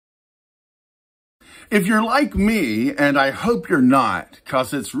If you're like me, and I hope you're not,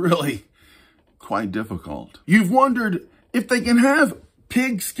 because it's really quite difficult, you've wondered if they can have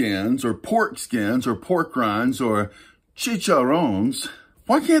pig skins or pork rinds or chicharrones,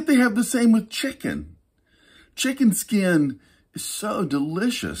 why can't they have the same with chicken? Chicken skin is so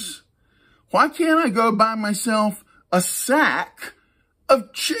delicious. Why can't I go buy myself a sack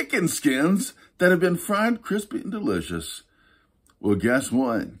of chicken skins that have been fried, crispy, and delicious? Well, guess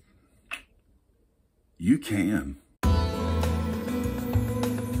what? You can.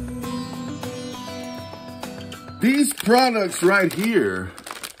 These products right here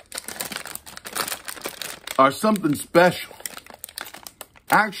are something special.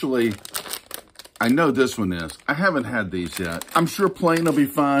 Actually, I know this one is. I haven't had these yet. I'm sure plain will be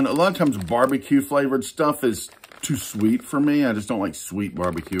fine. A lot of times barbecue flavored stuff is too sweet for me. I just don't like sweet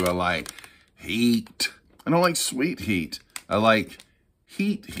barbecue. I like heat. I don't like sweet heat. I like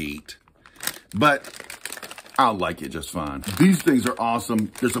heat. But I'll like it just fine. These things are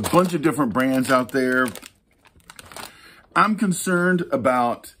awesome. There's a bunch of different brands out there. I'm concerned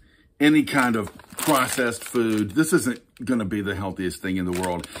about any kind of processed food. This isn't going to be the healthiest thing in the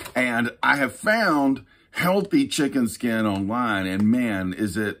world. And I have found healthy chicken skin online, and man,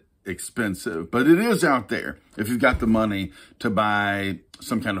 is it expensive. But it is out there if you've got the money to buy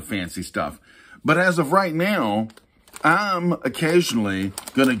some kind of fancy stuff. But as of right now, I'm occasionally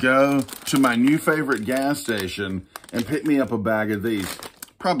going to go to my new favorite gas station and pick me up a bag of these.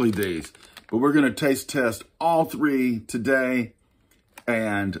 Probably these. But we're going to taste test all three today.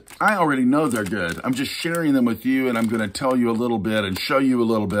 And I already know they're good. I'm just sharing them with you, and I'm going to tell you a little bit and show you a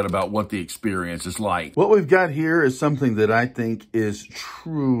little bit about what the experience is like. What we've got here is something that I think is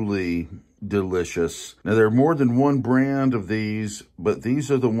truly delicious. Now, there are more than one brand of these, but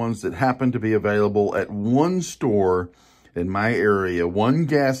these are the ones that happen to be available at one store in my area. One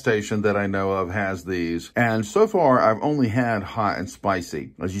gas station that I know of has these. And so far, I've only had hot and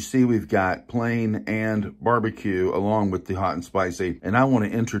spicy. As you see, we've got plain and barbecue along with the hot and spicy. And I want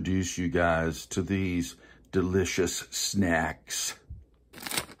to introduce you guys to these delicious snacks.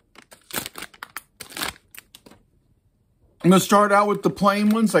 I'm going to start out with the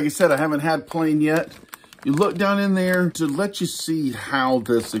plain ones. Like I said, I haven't had plain yet. You look down in there to let you see how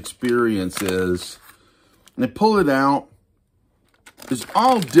this experience is. And I pull it out. It's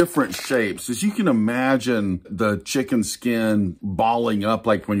all different shapes. As you can imagine, the chicken skin balling up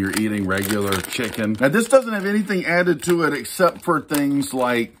like when you're eating regular chicken. Now, this doesn't have anything added to it except for things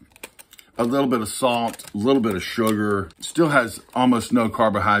like a little bit of salt, a little bit of sugar. Still has almost no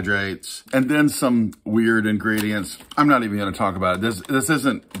carbohydrates. And then some weird ingredients. I'm not even going to talk about it. This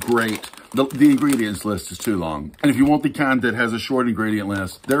isn't great. The ingredients list is too long. And if you want the kind that has a short ingredient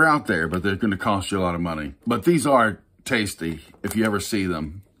list, they're out there, but they're going to cost you a lot of money. But these are tasty if you ever see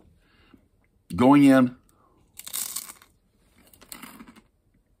them. Going in.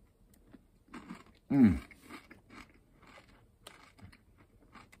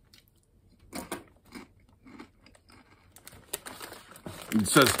 It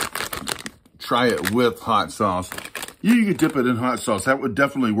says try it with hot sauce. You could dip it in hot sauce. That would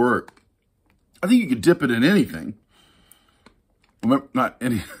definitely work. I think you could dip it in anything.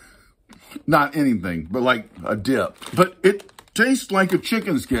 Not anything, but like a dip. But it tastes like a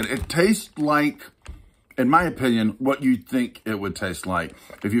chicken skin. It tastes like, in my opinion, what you think it would taste like.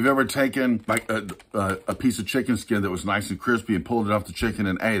 If you've ever taken like a piece of chicken skin that was nice and crispy and pulled it off the chicken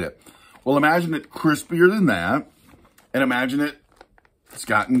and ate it. Well, imagine it crispier than that. And imagine it's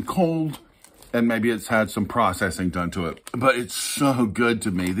gotten cold and maybe it's had some processing done to it. But it's so good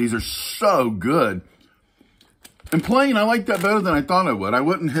to me. These are so good. And plain, I like that better than I thought I would. I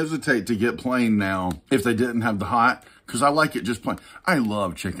wouldn't hesitate to get plain now if they didn't have the hot, because I like it just plain. I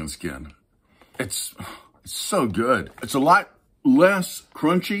love chicken skin. It's so good. It's a lot less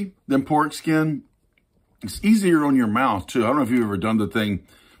crunchy than pork skin. It's easier on your mouth, too. I don't know if you've ever done the thing,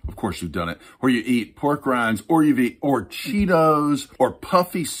 of course you've done it, where you eat pork rinds or Cheetos or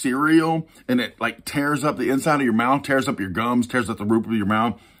puffy cereal, and it like tears up the inside of your mouth, tears up your gums, tears up the roof of your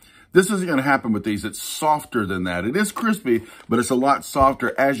mouth. This isn't going to happen with these. It's softer than that. It is crispy, but it's a lot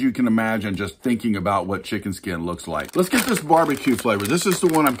softer, as you can imagine, just thinking about what chicken skin looks like. Let's get this barbecue flavor. This is the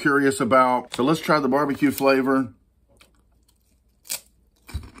one I'm curious about. So let's try the barbecue flavor.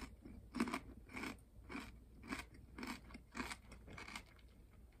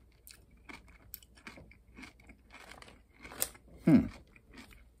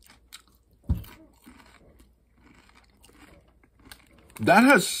 That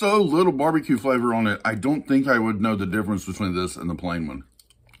has so little barbecue flavor on it, I don't think I would know the difference between this and the plain one.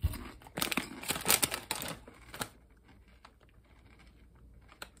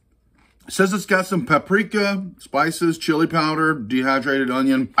 It says it's got some paprika, spices, chili powder, dehydrated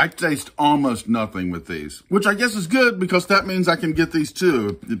onion. I taste almost nothing with these, which I guess is good because that means I can get these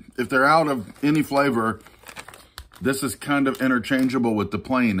too. If they're out of any flavor, this is kind of interchangeable with the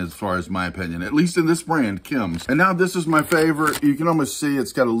plain as far as my opinion, at least in this brand, Kim's. And now this is my favorite. You can almost see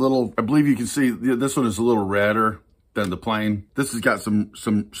it's got a little, I believe you can see this one is a little redder than the plain. This has got some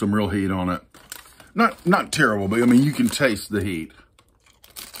real heat on it. Not terrible, but I mean, you can taste the heat.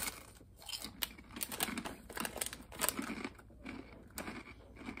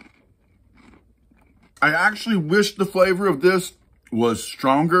 I actually wish the flavor of this was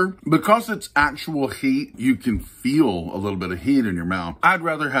stronger. Because it's actual heat, you can feel a little bit of heat in your mouth. I'd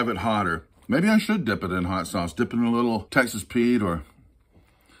rather have it hotter. Maybe I should dip it in hot sauce. Dip it in a little Texas Pete or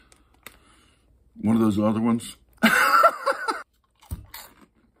one of those other ones.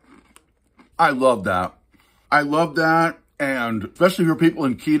 I love that. I love that. And especially for people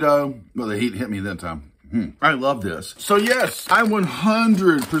in keto, well, the heat hit me that time. I love this. So yes, I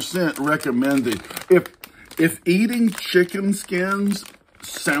 100% recommend it. If eating chicken skins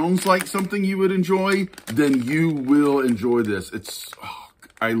sounds like something you would enjoy, then you will enjoy this.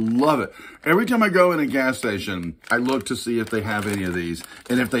 I love it. Every time I go in a gas station, I look to see if they have any of these.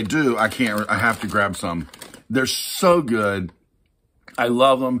 And if they do, I have to grab some. They're so good. I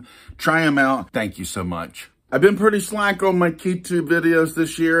love them. Try them out. Thank you so much. I've been pretty slack on my keto videos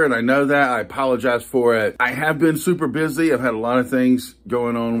this year, and I know that. I apologize for it. I have been super busy. I've had a lot of things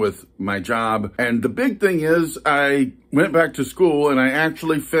going on with my job. And the big thing is I went back to school and I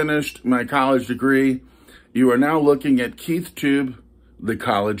actually finished my college degree. You are now looking at KeithTube, the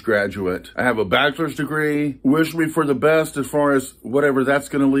college graduate. I have a bachelor's degree. Wish me for the best as far as whatever that's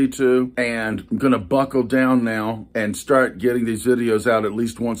going to lead to. And I'm going to buckle down now and start getting these videos out at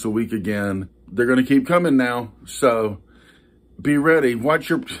least once a week again. They're going to keep coming now, so be ready. Watch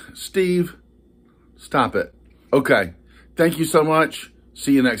your... Steve, stop it. Okay, thank you so much.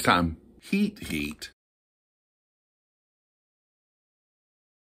 See you next time. Heat.